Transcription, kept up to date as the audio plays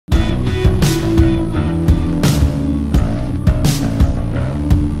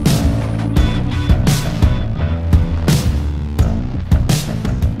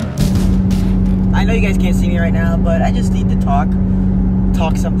right now, but I just need to talk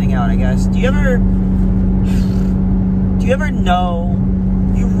something out, I guess. Do you ever know,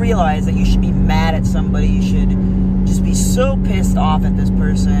 you realize that you should be mad at somebody, you should just be so pissed off at this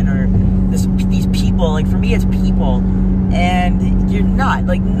person or these people? Like, for me, it's people, and you're not,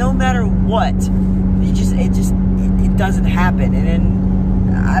 like, no matter what, it doesn't happen. And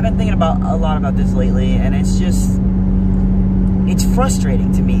then I've been thinking a lot about this lately, and it's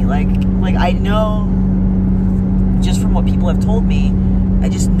frustrating to me. Like I know, just from what people have told me, I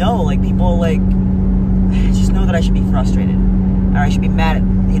just know, like, people, like, I just know that I should be frustrated, or I should be mad at,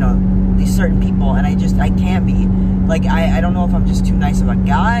 you know, these certain people, and I can't be. Like, I don't know if I'm just too nice of a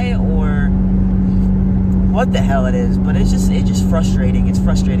guy, or what the hell it is, but it's just frustrating. It's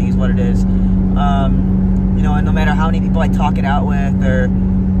frustrating is what it is. You know, and no matter how many people I talk it out with, or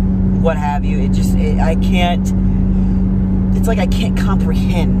what have you, I can't, it's like I can't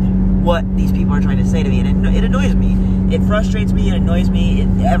comprehend what these people are trying to say to me, and it annoys me. It frustrates me, it annoys me,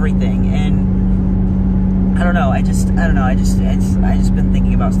 everything. And I don't know, I just been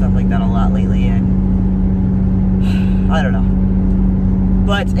thinking about stuff like that a lot lately, and I don't know.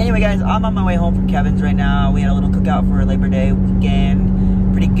 But anyway, guys, I'm on my way home from Kevin's right now. We had a little cookout for Labor Day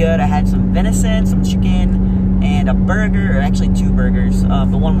weekend. Pretty good. I had some venison, some chicken, and a burger, or actually 2 burgers.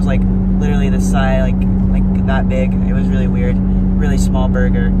 But one was like literally the size, like that big. It was really weird. Really small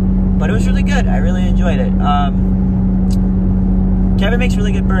burger. But it was really good. I really enjoyed it. Kevin makes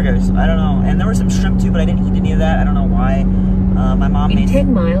really good burgers. I don't know. And there was some shrimp too, but I didn't eat any of that. I don't know why. My mom made... In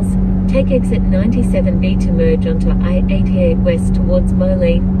 10 miles, take exit 97B to merge onto I-88 west towards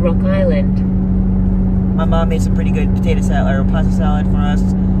Moline, Rock Island. My mom made some pretty good potato salad, or pasta salad for us.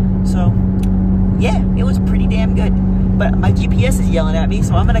 So, yeah, it was pretty damn good. But my GPS is yelling at me,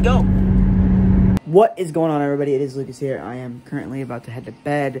 so I'm gonna go. What is going on, everybody? It is Lucas here. I am currently about to head to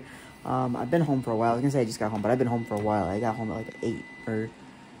bed. I've been home for a while. I was gonna say I just got home, but I've been home for a while. I got home at like 8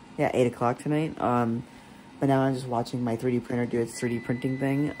 o'clock tonight. But now I'm just watching my 3D printer do its 3D printing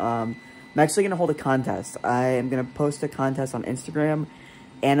thing. I'm actually gonna hold a contest. I am gonna post a contest on Instagram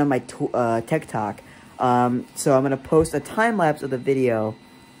and on my TikTok. So I'm gonna post a time lapse of the video,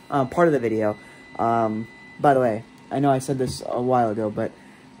 part of the video. By the way, I know I said this a while ago, but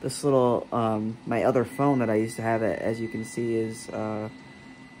this little, my other phone that I used to have, as you can see, is,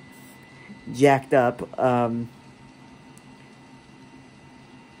 jacked up.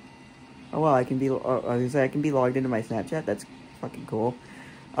 Oh, well, I can be logged into my Snapchat. That's fucking cool.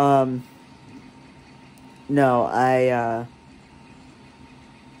 No, I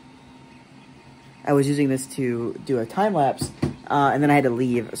was using this to do a time-lapse, and then I had to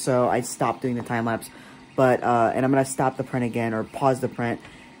leave, so I stopped doing the time-lapse. But, and I'm gonna stop the print again, or pause the print,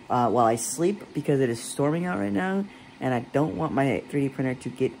 while I sleep, because it is storming out right now, and I don't want my 3D printer to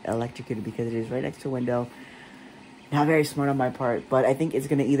get electrocuted, because it is right next to a window. Not very smart on my part, but I think it's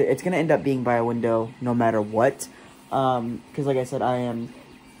gonna end up being by a window, no matter what, because like I said, I am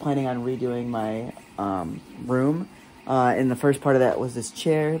planning on redoing my, room, and the first part of that was this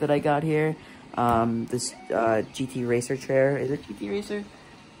chair that I got here, this, GT Racer chair. Is it GT Racer?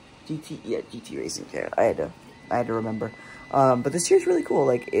 Yeah, GT Racing chair. I had to remember. But this chair's really cool.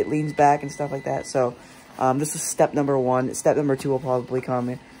 Like, it leans back and stuff like that. So, this is step number 1. Step number 2 will probably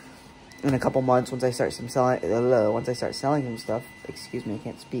come in a couple months once I start selling some stuff. Excuse me, I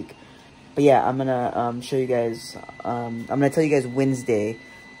can't speak. But yeah, I'm gonna show you guys. I'm gonna tell you guys Wednesday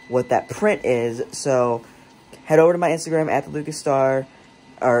what that print is. So, head over to my Instagram at @LucasStar,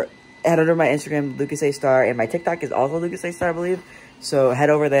 or head over to my Instagram, Lucas A Star, and my TikTok is also Lucas A Star, I believe. So head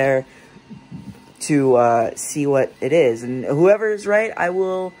over there to see what it is. And whoever is right, I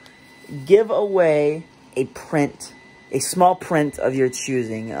will give away a print, a small print of your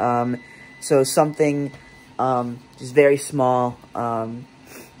choosing. So something just very small,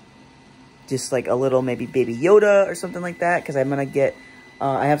 just like a little maybe Baby Yoda or something like that. Because I'm going to get,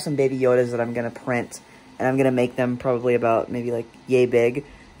 I have some Baby Yodas that I'm going to print. And I'm going to make them probably about maybe like yay big.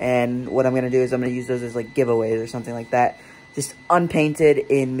 And what I'm going to do is I'm going to use those as like giveaways or something like that. Just unpainted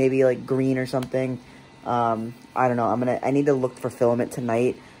in maybe like green or something. I don't know. I need to look for filament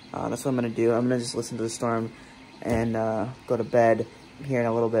tonight. That's what I'm going to do. I'm going to just listen to the storm and go to bed here in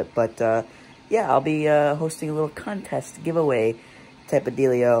a little bit. But yeah, I'll be hosting a little contest giveaway type of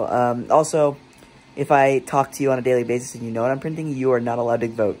dealio. Also, if I talk to you on a daily basis and you know what I'm printing, you are not allowed to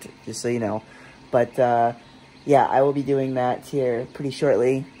vote, just so you know. But yeah, I will be doing that here pretty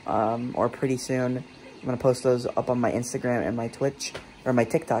shortly, or pretty soon. I'm going to post those up on my Instagram and my Twitch, or my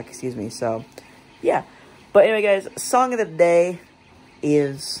TikTok, excuse me. So, yeah. But anyway, guys, song of the day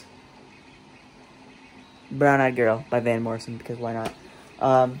is Brown Eyed Girl by Morrison, because why not?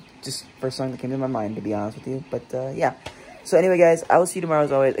 Just first song that came to my mind, to be honest with you. But yeah. So anyway, guys, I will see you tomorrow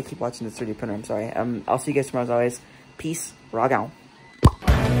as always. I keep watching this 3D printer. I'm sorry. I'll see you guys tomorrow as always. Peace. Rock out.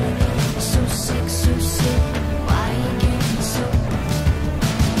 So